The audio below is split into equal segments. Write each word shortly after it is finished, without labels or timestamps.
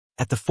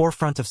At the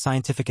forefront of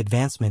scientific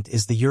advancement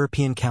is the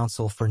European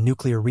Council for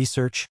Nuclear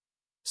Research,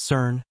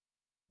 CERN,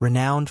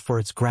 renowned for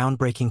its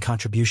groundbreaking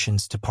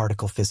contributions to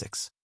particle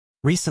physics.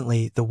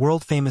 Recently, the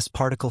world-famous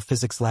Particle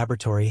Physics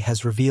Laboratory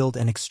has revealed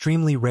an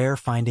extremely rare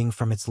finding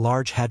from its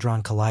Large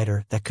Hadron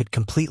Collider that could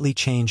completely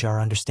change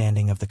our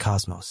understanding of the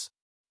cosmos.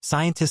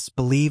 Scientists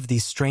believe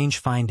these strange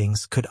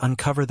findings could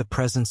uncover the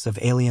presence of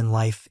alien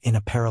life in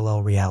a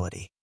parallel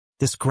reality.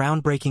 This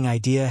groundbreaking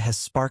idea has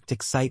sparked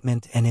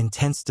excitement and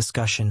intense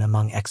discussion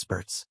among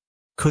experts.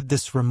 Could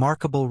this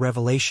remarkable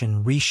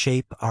revelation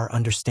reshape our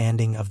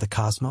understanding of the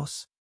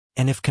cosmos?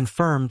 And if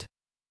confirmed,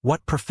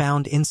 what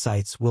profound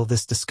insights will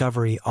this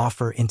discovery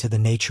offer into the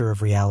nature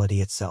of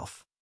reality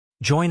itself?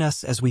 Join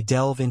us as we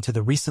delve into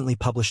the recently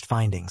published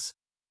findings,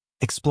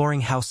 exploring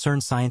how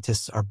CERN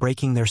scientists are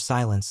breaking their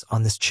silence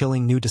on this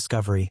chilling new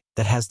discovery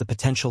that has the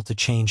potential to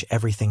change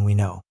everything we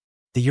know.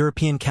 The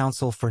European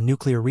Council for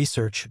Nuclear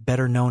Research,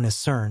 better known as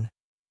CERN,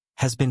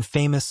 has been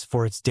famous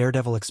for its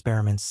daredevil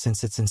experiments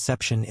since its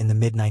inception in the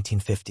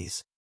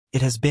mid-1950s.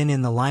 It has been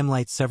in the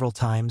limelight several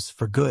times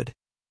for good,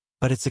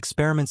 but its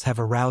experiments have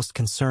aroused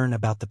concern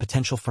about the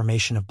potential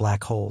formation of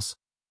black holes,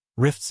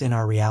 rifts in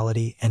our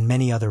reality, and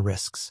many other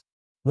risks.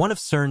 One of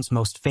CERN's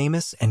most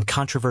famous and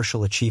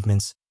controversial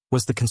achievements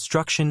was the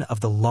construction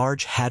of the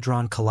Large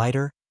Hadron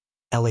Collider,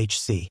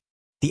 LHC.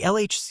 The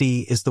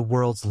LHC is the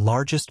world's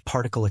largest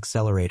particle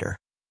accelerator,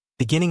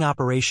 beginning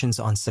operations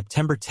on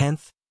September 10,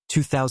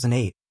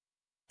 2008,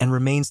 and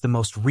remains the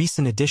most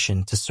recent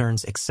addition to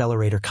CERN's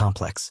accelerator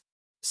complex.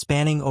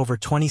 Spanning over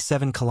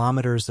 27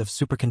 kilometers of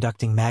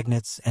superconducting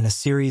magnets and a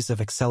series of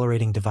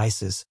accelerating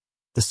devices,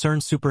 the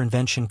CERN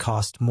superinvention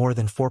cost more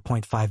than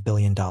 $4.5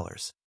 billion.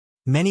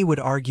 Many would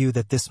argue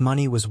that this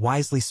money was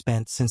wisely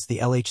spent since the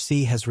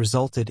LHC has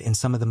resulted in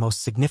some of the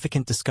most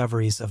significant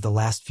discoveries of the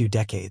last few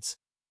decades,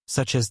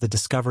 such as the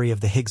discovery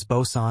of the Higgs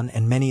boson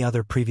and many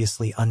other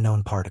previously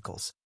unknown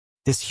particles.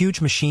 This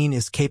huge machine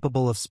is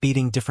capable of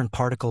speeding different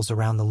particles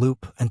around the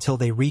loop until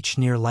they reach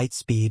near light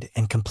speed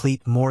and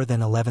complete more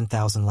than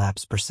 11,000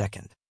 laps per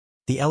second.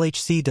 The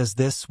LHC does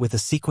this with a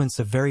sequence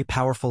of very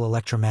powerful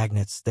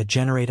electromagnets that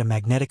generate a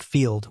magnetic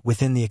field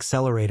within the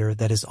accelerator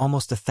that is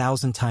almost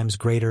 1,000 times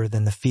greater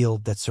than the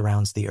field that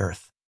surrounds the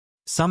Earth.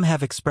 Some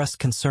have expressed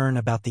concern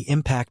about the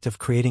impact of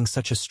creating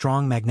such a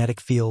strong magnetic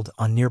field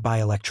on nearby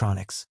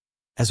electronics,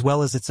 as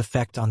well as its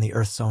effect on the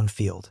Earth's own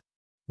field.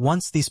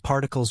 Once these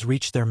particles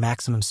reach their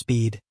maximum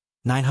speed,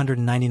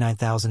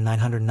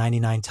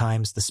 999,999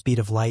 times the speed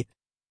of light,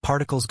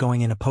 particles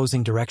going in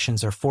opposing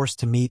directions are forced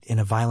to meet in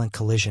a violent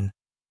collision,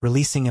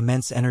 releasing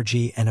immense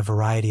energy and a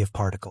variety of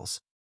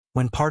particles.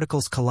 When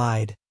particles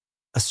collide,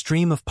 a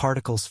stream of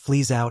particles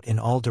flees out in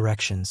all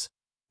directions,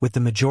 with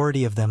the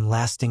majority of them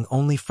lasting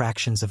only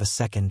fractions of a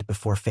second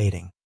before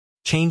fading.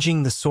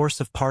 Changing the source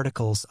of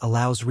particles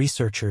allows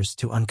researchers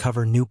to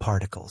uncover new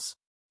particles.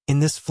 In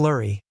this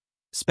flurry,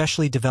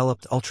 specially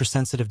developed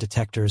ultrasensitive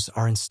detectors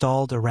are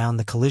installed around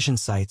the collision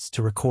sites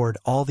to record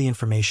all the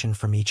information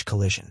from each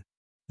collision.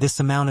 This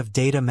amount of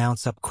data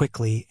mounts up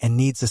quickly and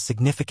needs a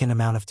significant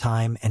amount of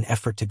time and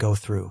effort to go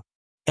through.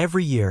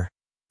 Every year,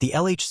 the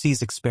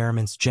LHC's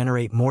experiments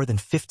generate more than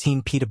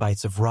 15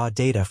 petabytes of raw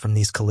data from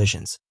these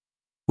collisions,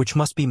 which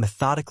must be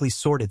methodically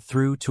sorted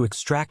through to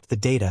extract the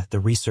data the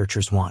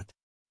researchers want.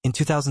 In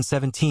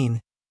 2017,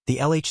 the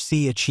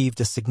LHC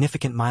achieved a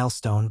significant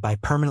milestone by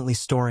permanently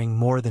storing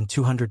more than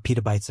 200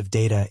 petabytes of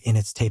data in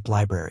its tape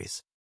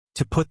libraries.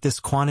 To put this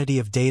quantity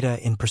of data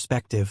in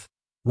perspective,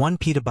 1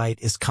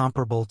 petabyte is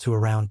comparable to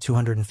around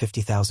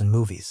 250,000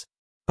 movies.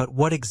 But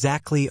what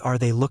exactly are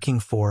they looking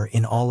for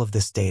in all of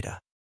this data?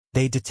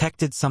 They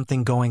detected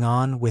something going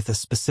on with a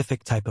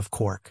specific type of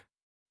quark.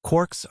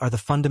 Quarks are the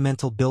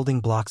fundamental building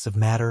blocks of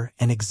matter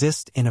and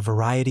exist in a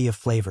variety of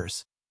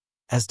flavors,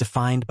 as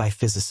defined by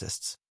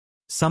physicists.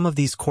 Some of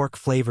these quark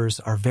flavors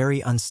are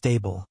very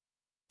unstable,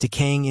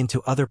 decaying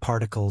into other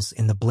particles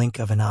in the blink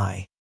of an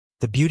eye.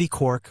 The beauty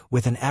quark,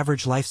 with an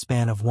average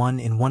lifespan of 1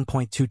 in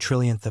 1.2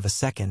 trillionth of a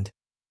second,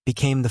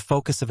 became the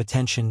focus of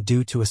attention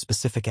due to a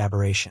specific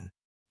aberration.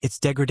 Its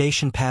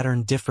degradation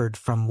pattern differed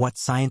from what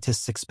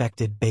scientists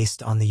expected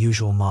based on the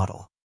usual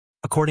model.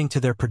 According to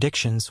their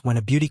predictions, when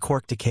a beauty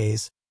quark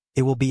decays,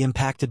 it will be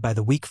impacted by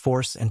the weak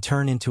force and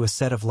turn into a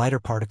set of lighter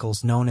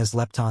particles known as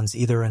leptons,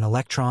 either an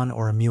electron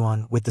or a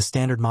muon, with the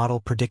standard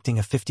model predicting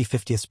a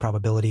 50/50th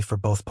probability for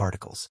both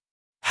particles.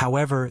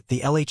 However,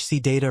 the LHC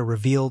data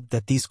revealed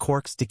that these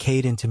quarks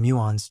decayed into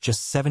muons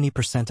just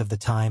 70% of the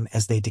time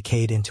as they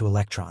decayed into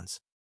electrons.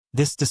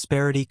 This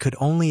disparity could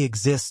only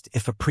exist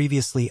if a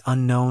previously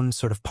unknown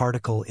sort of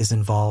particle is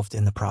involved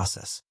in the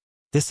process.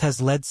 This has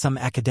led some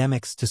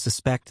academics to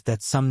suspect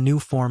that some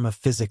new form of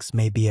physics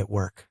may be at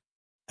work.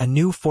 A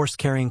new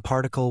force-carrying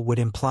particle would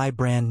imply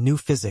brand new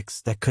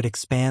physics that could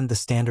expand the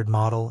standard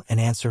model and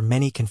answer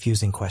many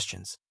confusing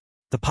questions.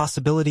 The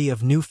possibility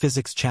of new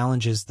physics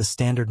challenges the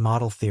standard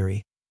model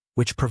theory,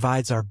 which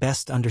provides our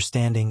best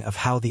understanding of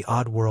how the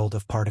odd world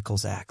of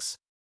particles acts.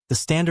 The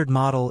standard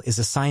model is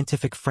a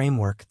scientific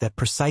framework that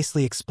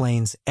precisely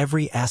explains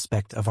every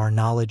aspect of our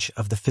knowledge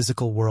of the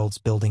physical world's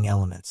building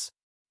elements.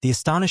 The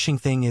astonishing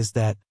thing is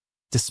that,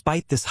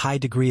 despite this high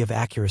degree of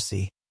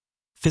accuracy,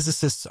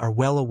 physicists are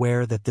well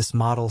aware that this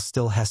model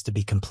still has to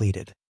be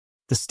completed.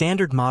 The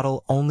standard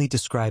model only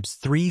describes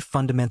three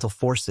fundamental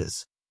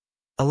forces: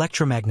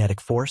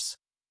 electromagnetic force,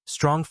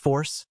 strong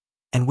force,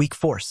 and weak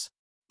force.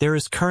 There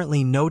is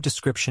currently no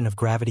description of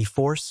gravity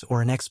force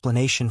or an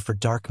explanation for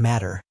dark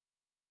matter,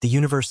 the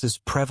universe's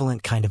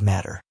prevalent kind of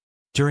matter.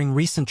 During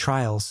recent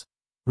trials,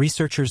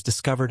 researchers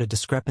discovered a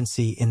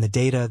discrepancy in the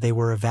data they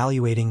were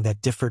evaluating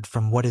that differed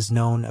from what is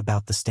known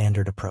about the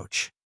standard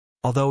approach.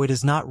 Although it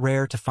is not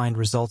rare to find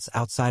results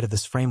outside of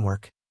this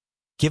framework,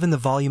 given the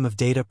volume of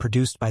data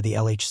produced by the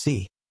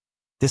LHC,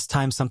 this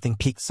time something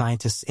piqued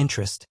scientists'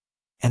 interest,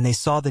 and they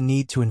saw the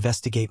need to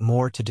investigate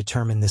more to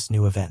determine this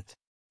new event.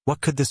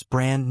 What could this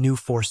brand new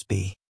force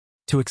be?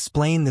 To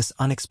explain this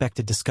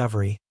unexpected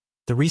discovery,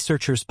 the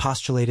researchers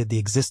postulated the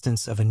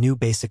existence of a new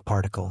basic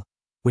particle,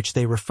 which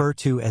they refer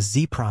to as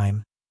Z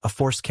prime, a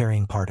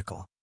force-carrying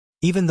particle.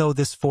 Even though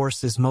this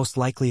force is most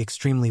likely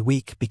extremely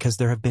weak because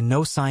there have been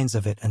no signs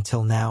of it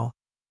until now,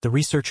 the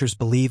researchers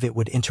believe it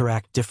would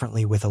interact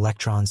differently with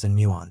electrons and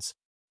muons.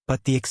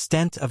 But the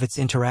extent of its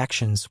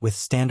interactions with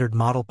standard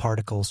model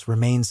particles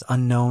remains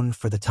unknown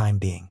for the time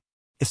being.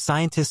 If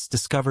scientists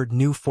discovered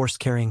new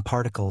force-carrying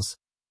particles,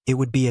 it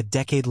would be a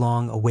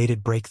decade-long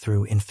awaited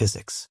breakthrough in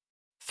physics.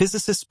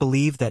 Physicists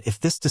believe that if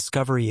this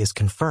discovery is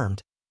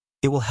confirmed,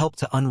 it will help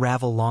to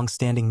unravel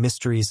long-standing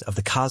mysteries of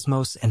the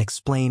cosmos and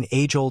explain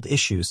age-old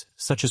issues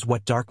such as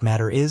what dark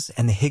matter is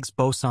and the Higgs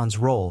boson's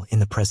role in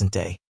the present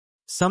day.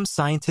 Some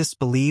scientists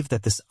believe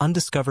that this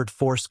undiscovered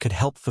force could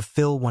help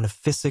fulfill one of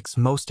physics'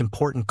 most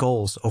important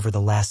goals over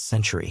the last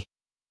century: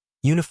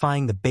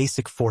 unifying the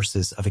basic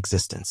forces of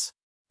existence.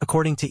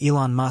 According to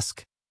Elon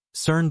Musk,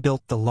 CERN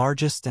built the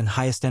largest and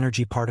highest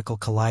energy particle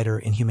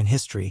collider in human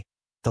history,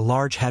 the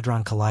Large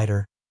Hadron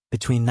Collider,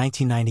 between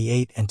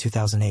 1998 and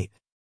 2008.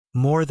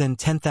 More than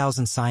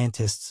 10,000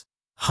 scientists,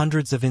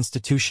 hundreds of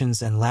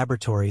institutions and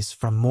laboratories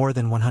from more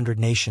than 100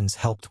 nations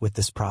helped with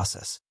this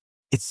process.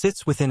 It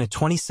sits within a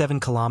 27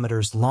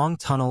 kilometers long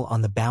tunnel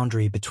on the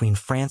boundary between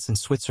France and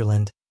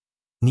Switzerland,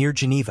 near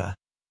Geneva,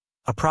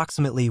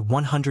 approximately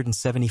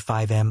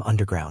 175 m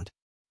underground.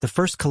 The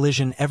first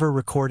collision ever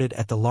recorded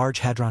at the Large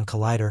Hadron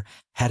Collider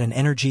had an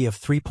energy of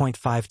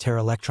 3.5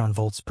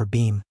 tera-electron-volts per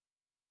beam,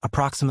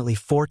 approximately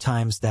 4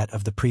 times that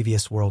of the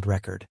previous world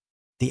record.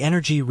 The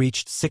energy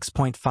reached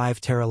 6.5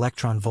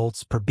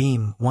 tera-electron-volts per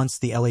beam once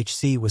the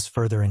LHC was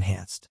further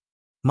enhanced.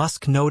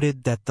 Musk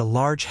noted that the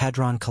Large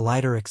Hadron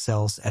Collider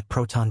excels at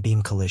proton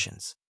beam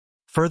collisions.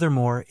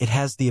 Furthermore, it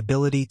has the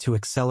ability to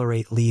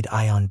accelerate lead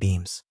ion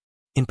beams.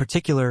 In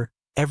particular,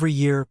 every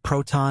year,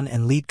 proton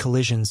and lead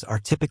collisions are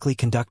typically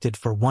conducted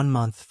for 1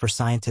 month for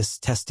scientists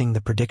testing the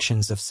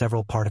predictions of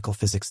several particle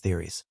physics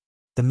theories.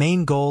 The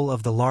main goal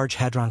of the Large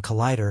Hadron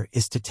Collider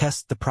is to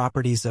test the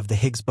properties of the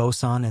Higgs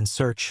boson and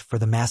search for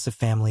the massive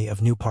family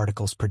of new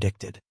particles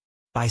predicted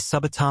by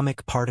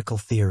subatomic particle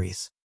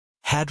theories.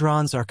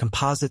 Hadrons are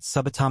composite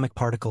subatomic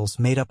particles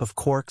made up of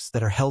quarks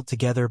that are held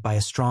together by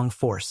a strong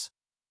force,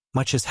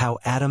 much as how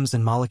atoms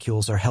and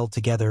molecules are held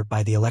together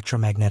by the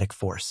electromagnetic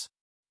force.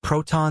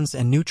 Protons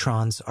and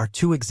neutrons are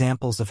 2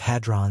 examples of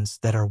hadrons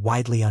that are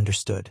widely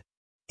understood.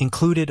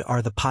 Included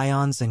are the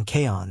pions and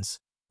kaons,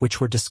 which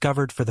were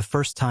discovered for the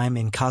first time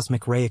in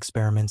cosmic ray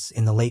experiments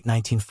in the late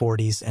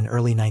 1940s and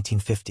early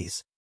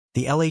 1950s.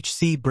 The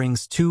LHC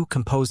brings 2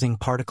 composing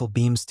particle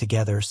beams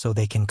together so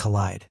they can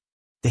collide.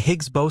 The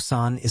Higgs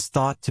boson is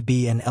thought to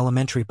be an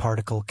elementary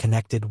particle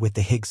connected with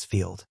the Higgs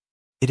field.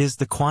 It is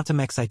the quantum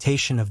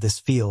excitation of this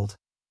field,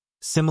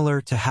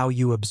 similar to how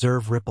you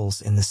observe ripples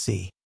in the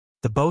sea.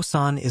 The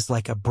boson is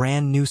like a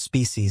brand new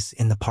species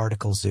in the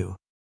particle zoo.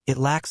 It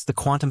lacks the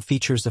quantum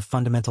features of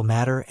fundamental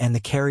matter and the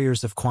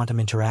carriers of quantum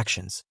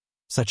interactions,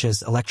 such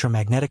as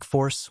electromagnetic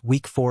force,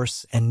 weak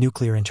force, and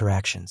nuclear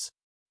interactions.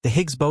 The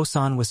Higgs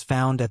boson was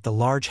found at the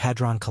Large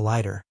Hadron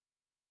Collider,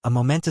 a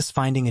momentous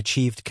finding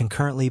achieved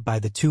concurrently by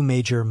the 2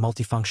 major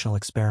multifunctional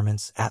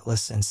experiments,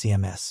 ATLAS and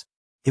CMS.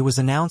 It was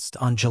announced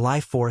on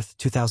July 4,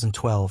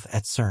 2012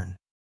 at CERN.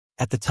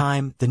 At the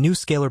time, the new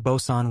scalar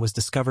boson was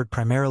discovered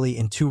primarily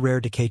in 2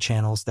 rare decay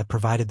channels that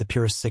provided the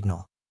purest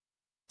signal: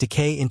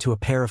 decay into a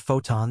pair of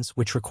photons,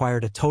 which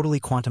required a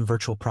totally quantum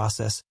virtual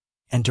process,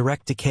 and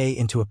direct decay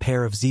into a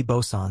pair of Z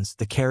bosons,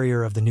 the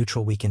carrier of the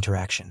neutral weak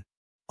interaction.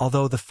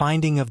 Although the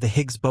finding of the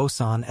Higgs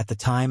boson at the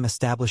time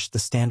established the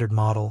standard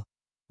model,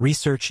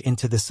 research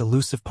into this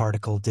elusive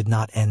particle did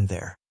not end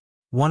there.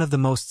 One of the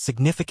most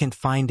significant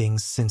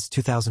findings since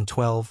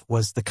 2012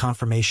 was the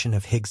confirmation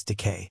of Higgs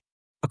decay.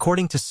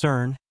 According to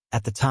CERN,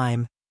 at the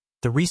time,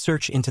 the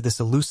research into this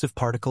elusive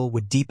particle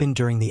would deepen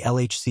during the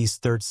LHC's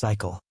 3rd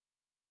cycle,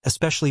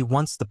 especially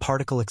once the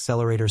particle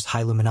accelerator's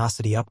high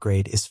luminosity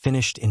upgrade is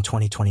finished in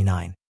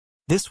 2029.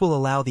 This will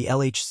allow the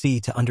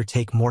LHC to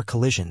undertake more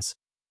collisions,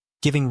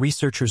 giving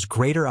researchers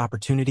greater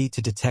opportunity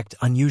to detect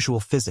unusual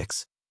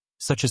physics,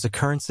 such as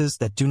occurrences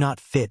that do not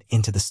fit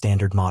into the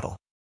standard model.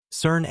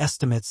 CERN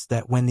estimates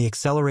that when the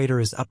accelerator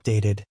is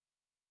updated,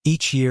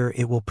 each year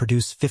it will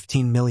produce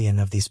 15 million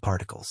of these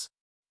particles.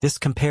 This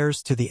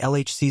compares to the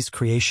LHC's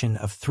creation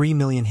of 3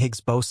 million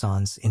Higgs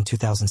bosons in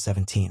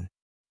 2017.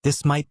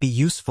 This might be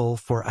useful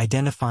for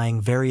identifying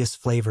various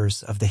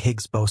flavors of the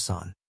Higgs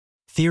boson.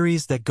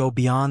 Theories that go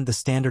beyond the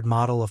standard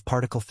model of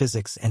particle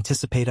physics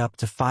anticipate up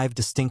to 5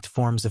 distinct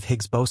forms of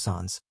Higgs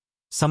bosons,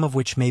 some of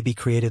which may be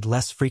created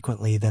less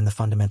frequently than the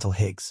fundamental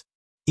Higgs.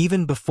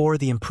 Even before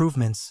the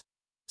improvements,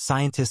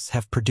 scientists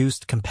have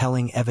produced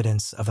compelling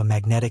evidence of a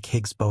magnetic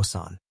Higgs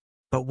boson.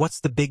 But what's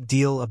the big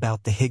deal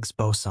about the Higgs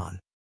boson?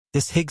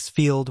 This Higgs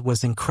field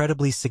was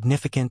incredibly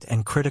significant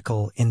and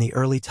critical in the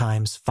early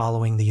times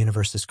following the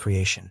universe's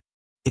creation.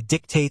 It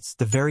dictates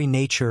the very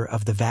nature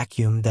of the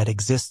vacuum that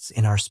exists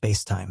in our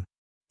spacetime.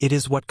 It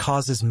is what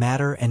causes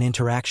matter and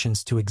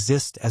interactions to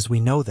exist as we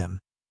know them,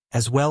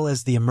 as well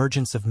as the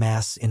emergence of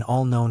mass in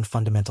all known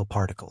fundamental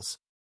particles.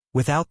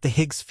 Without the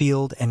Higgs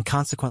field and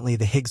consequently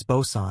the Higgs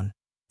boson,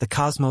 the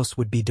cosmos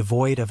would be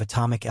devoid of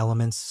atomic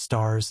elements,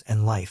 stars,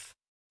 and life.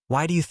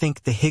 Why do you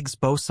think the Higgs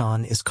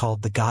boson is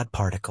called the God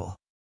particle?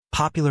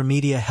 Popular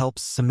media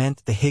helps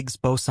cement the Higgs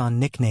boson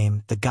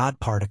nickname the God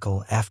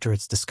particle after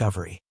its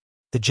discovery.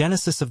 The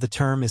genesis of the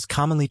term is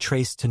commonly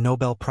traced to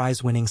Nobel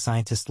Prize-winning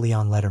scientist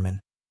Leon Lederman,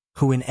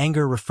 who in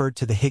anger referred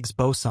to the Higgs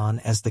boson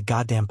as the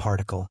goddamn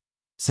particle,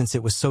 since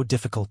it was so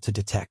difficult to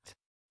detect.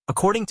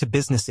 According to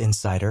Business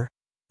Insider,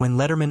 when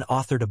Lederman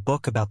authored a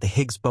book about the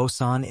Higgs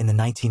boson in the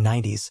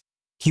 1990s,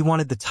 he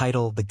wanted the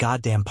title The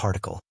Goddamn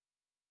Particle.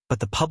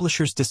 But the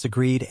publishers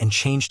disagreed and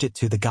changed it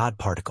to The God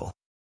Particle.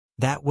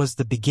 That was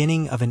the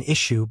beginning of an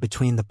issue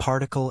between the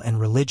particle and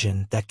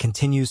religion that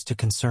continues to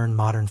concern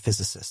modern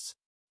physicists.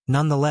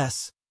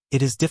 Nonetheless,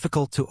 it is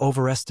difficult to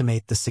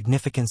overestimate the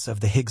significance of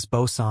the Higgs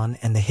boson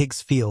and the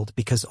Higgs field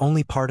because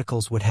only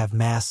particles would have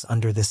mass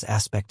under this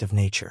aspect of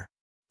nature.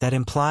 That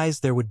implies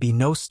there would be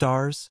no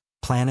stars,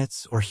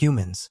 planets, or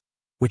humans,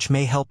 which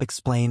may help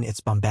explain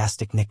its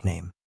bombastic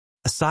nickname.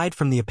 Aside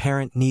from the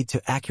apparent need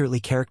to accurately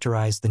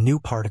characterize the new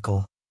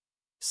particle,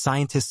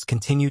 scientists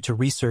continue to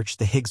research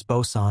the Higgs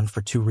boson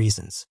for 2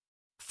 reasons.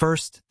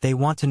 First, they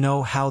want to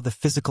know how the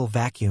physical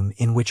vacuum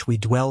in which we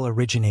dwell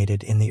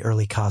originated in the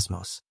early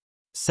cosmos.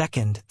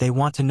 Second, they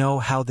want to know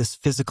how this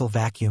physical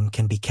vacuum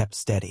can be kept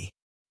steady.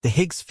 The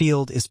Higgs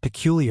field is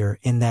peculiar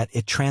in that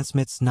it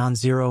transmits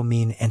non-zero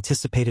mean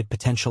anticipated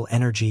potential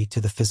energy to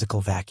the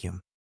physical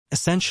vacuum.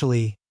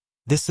 Essentially,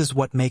 this is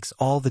what makes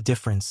all the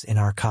difference in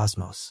our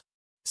cosmos.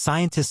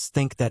 Scientists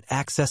think that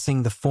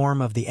accessing the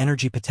form of the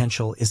energy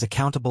potential is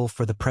accountable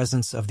for the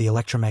presence of the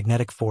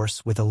electromagnetic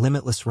force with a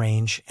limitless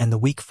range and the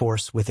weak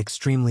force with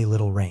extremely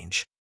little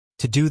range.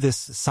 To do this,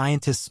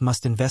 scientists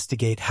must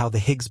investigate how the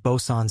Higgs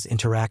bosons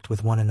interact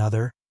with one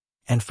another,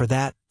 and for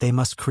that, they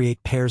must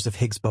create pairs of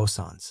Higgs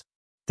bosons.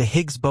 The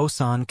Higgs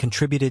boson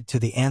contributed to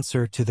the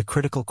answer to the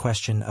critical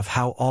question of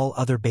how all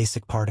other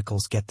basic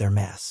particles get their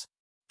mass.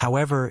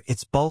 However,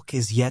 its bulk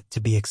is yet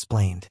to be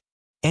explained.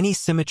 Any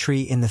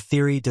symmetry in the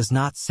theory does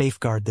not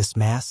safeguard this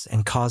mass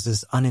and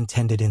causes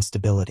unintended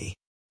instability.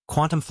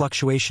 Quantum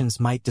fluctuations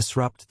might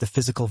disrupt the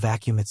physical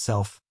vacuum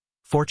itself.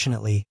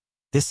 Fortunately,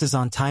 this is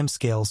on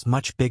timescales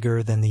much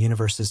bigger than the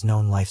universe's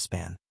known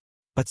lifespan.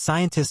 But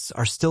scientists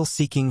are still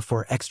seeking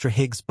for extra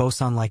Higgs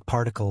boson-like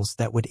particles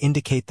that would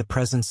indicate the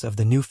presence of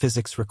the new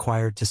physics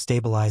required to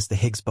stabilize the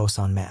Higgs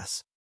boson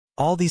mass.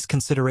 All these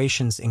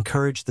considerations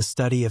encourage the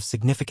study of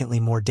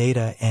significantly more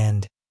data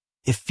and,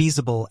 if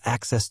feasible,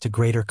 access to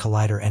greater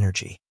collider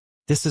energy.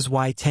 This is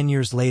why 10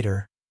 years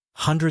later,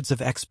 hundreds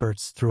of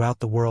experts throughout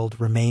the world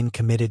remain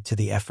committed to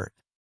the effort.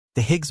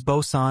 The Higgs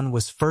boson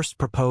was first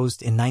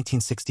proposed in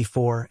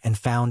 1964 and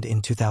found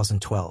in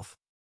 2012.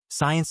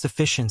 Science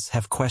aficionados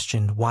have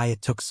questioned why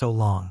it took so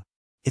long.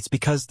 It's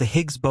because the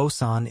Higgs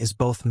boson is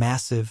both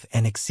massive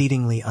and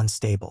exceedingly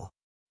unstable.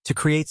 To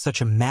create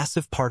such a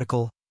massive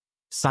particle,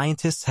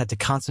 scientists had to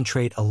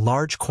concentrate a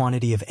large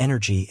quantity of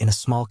energy in a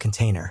small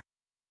container.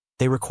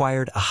 They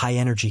required a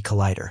high-energy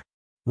collider.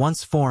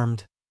 Once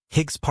formed,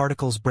 Higgs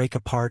particles break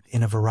apart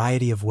in a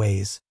variety of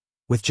ways,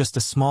 with just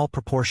a small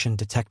proportion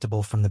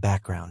detectable from the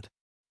background.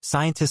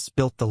 Scientists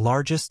built the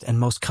largest and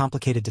most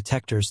complicated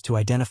detectors to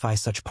identify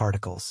such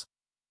particles.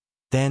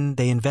 Then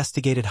they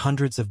investigated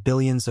hundreds of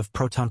billions of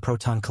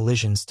proton-proton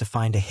collisions to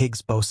find a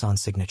Higgs boson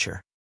signature.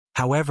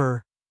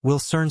 However, will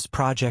CERN's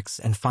projects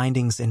and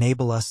findings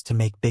enable us to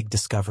make big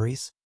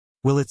discoveries?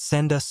 Will it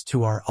send us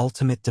to our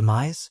ultimate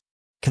demise?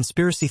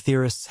 Conspiracy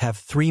theorists have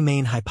 3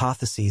 main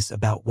hypotheses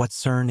about what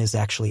CERN is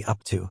actually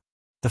up to.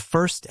 The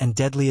first and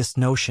deadliest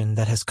notion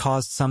that has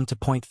caused some to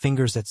point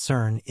fingers at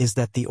CERN is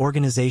that the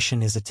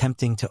organization is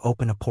attempting to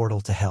open a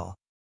portal to hell.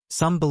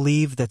 Some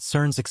believe that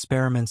CERN's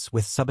experiments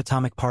with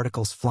subatomic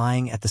particles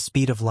flying at the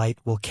speed of light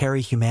will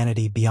carry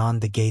humanity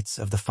beyond the gates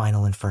of the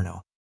final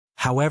inferno.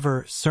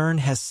 However, CERN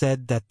has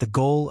said that the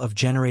goal of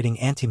generating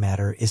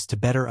antimatter is to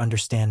better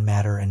understand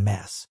matter and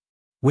mass.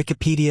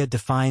 Wikipedia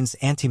defines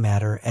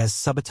antimatter as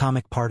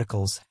subatomic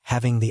particles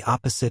having the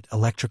opposite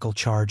electrical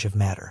charge of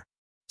matter.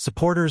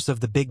 Supporters of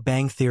the Big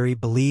Bang Theory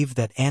believe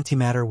that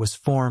antimatter was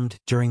formed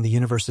during the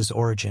universe's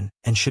origin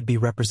and should be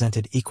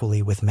represented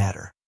equally with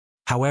matter.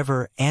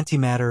 However,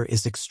 antimatter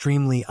is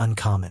extremely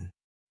uncommon.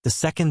 The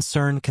second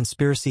CERN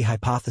conspiracy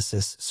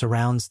hypothesis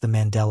surrounds the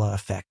Mandela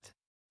effect.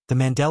 The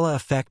Mandela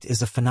effect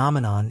is a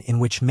phenomenon in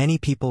which many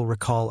people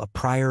recall a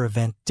prior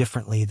event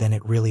differently than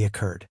it really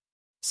occurred.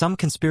 Some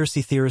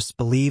conspiracy theorists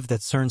believe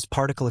that CERN's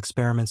particle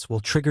experiments will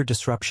trigger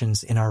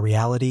disruptions in our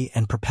reality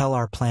and propel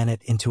our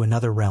planet into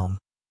another realm,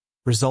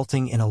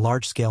 resulting in a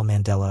large-scale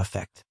Mandela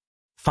effect.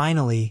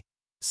 Finally,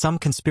 some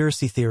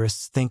conspiracy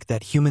theorists think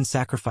that human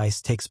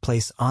sacrifice takes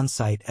place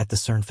on-site at the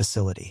CERN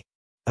facility.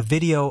 A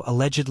video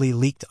allegedly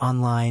leaked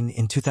online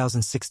in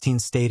 2016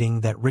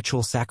 stating that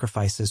ritual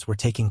sacrifices were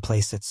taking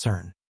place at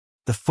CERN.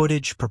 The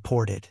footage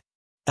purported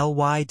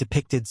LY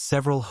depicted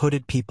several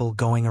hooded people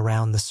going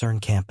around the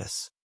CERN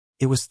campus.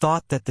 It was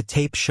thought that the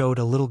tape showed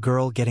a little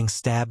girl getting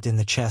stabbed in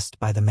the chest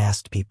by the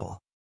masked people.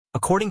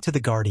 According to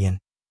The Guardian,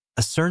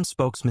 a CERN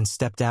spokesman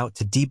stepped out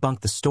to debunk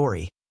the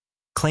story,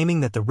 claiming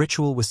that the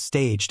ritual was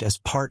staged as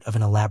part of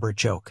an elaborate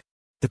joke.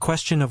 The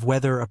question of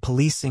whether a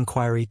police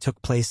inquiry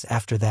took place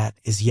after that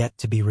is yet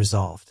to be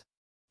resolved.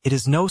 It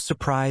is no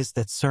surprise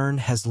that CERN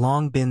has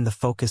long been the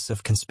focus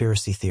of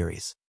conspiracy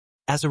theories.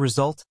 As a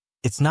result,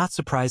 it's not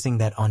surprising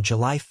that on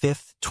July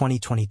 5,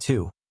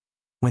 2022,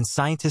 when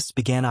scientists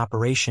began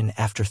operation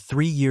after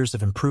 3 years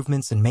of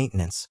improvements and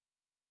maintenance,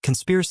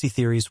 conspiracy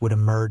theories would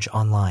emerge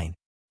online.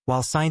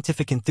 While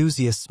scientific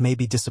enthusiasts may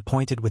be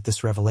disappointed with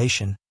this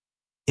revelation,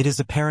 it is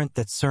apparent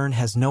that CERN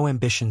has no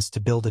ambitions to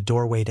build a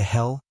doorway to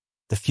hell,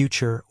 the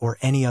future, or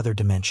any other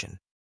dimension.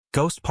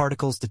 Ghost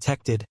particles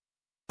detected.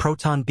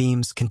 Proton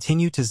beams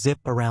continue to zip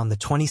around the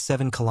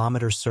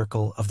 27-kilometer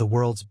circle of the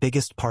world's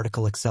biggest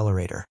particle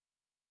accelerator,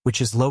 which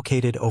is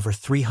located over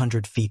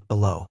 300 feet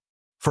below.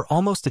 For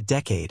almost a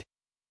decade,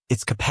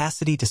 its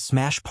capacity to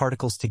smash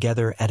particles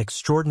together at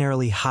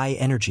extraordinarily high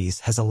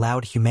energies has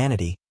allowed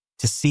humanity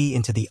to see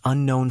into the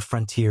unknown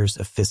frontiers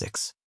of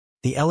physics.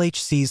 The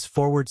LHC's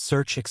Forward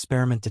Search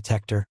Experiment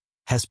Detector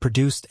has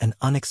produced an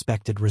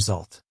unexpected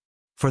result.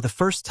 For the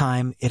first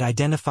time, it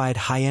identified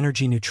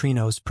high-energy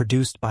neutrinos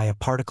produced by a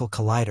particle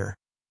collider,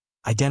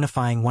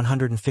 identifying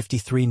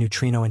 153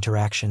 neutrino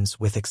interactions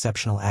with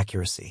exceptional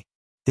accuracy.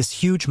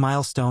 This huge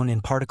milestone in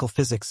particle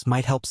physics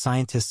might help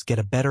scientists get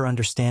a better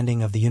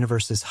understanding of the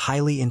universe's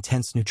highly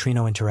intense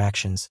neutrino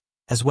interactions,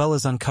 as well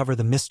as uncover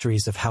the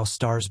mysteries of how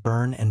stars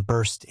burn and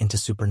burst into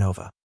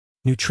supernova.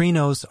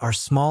 Neutrinos are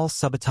small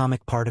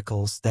subatomic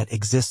particles that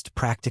exist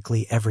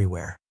practically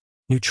everywhere.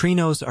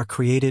 Neutrinos are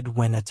created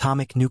when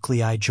atomic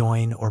nuclei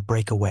join or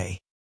break away.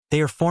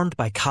 They are formed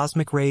by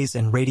cosmic rays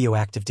and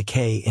radioactive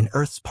decay in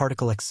Earth's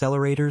particle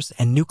accelerators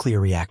and nuclear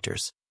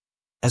reactors,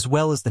 as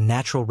well as the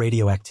natural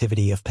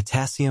radioactivity of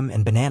potassium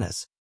and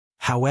bananas.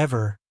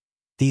 However,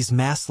 these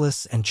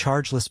massless and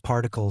chargeless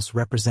particles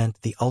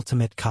represent the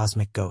ultimate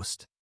cosmic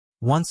ghost.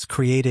 Once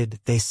created,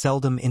 they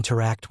seldom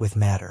interact with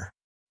matter.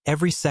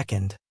 Every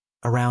second,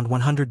 around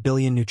 100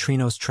 billion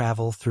neutrinos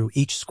travel through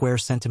each square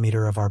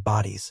centimeter of our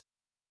bodies,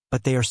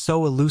 but they are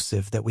so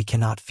elusive that we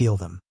cannot feel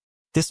them.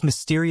 This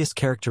mysterious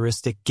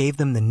characteristic gave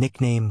them the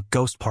nickname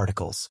ghost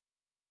particles,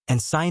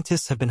 and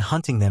scientists have been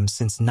hunting them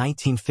since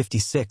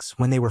 1956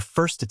 when they were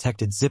first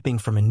detected zipping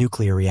from a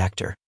nuclear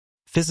reactor.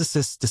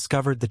 Physicists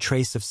discovered the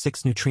trace of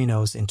 6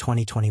 neutrinos in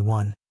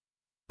 2021,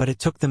 but it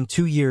took them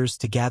 2 years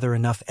to gather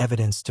enough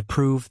evidence to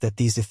prove that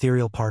these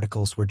ethereal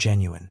particles were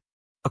genuine.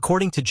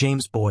 According to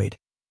James Boyd,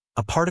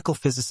 a particle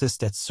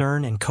physicist at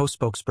CERN and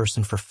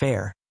co-spokesperson for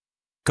FAIR,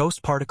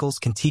 ghost particles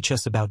can teach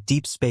us about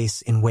deep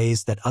space in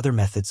ways that other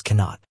methods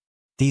cannot.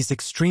 These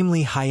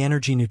extremely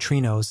high-energy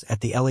neutrinos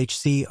at the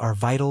LHC are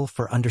vital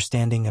for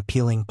understanding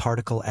appealing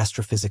particle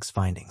astrophysics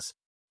findings.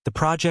 The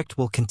project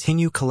will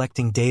continue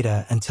collecting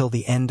data until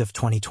the end of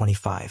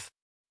 2025.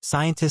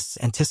 Scientists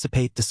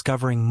anticipate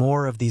discovering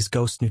more of these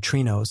ghost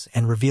neutrinos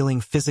and revealing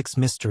physics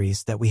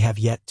mysteries that we have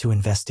yet to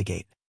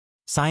investigate.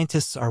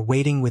 Scientists are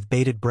waiting with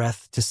bated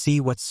breath to see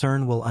what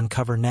CERN will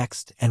uncover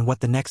next and what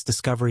the next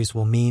discoveries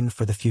will mean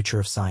for the future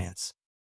of science.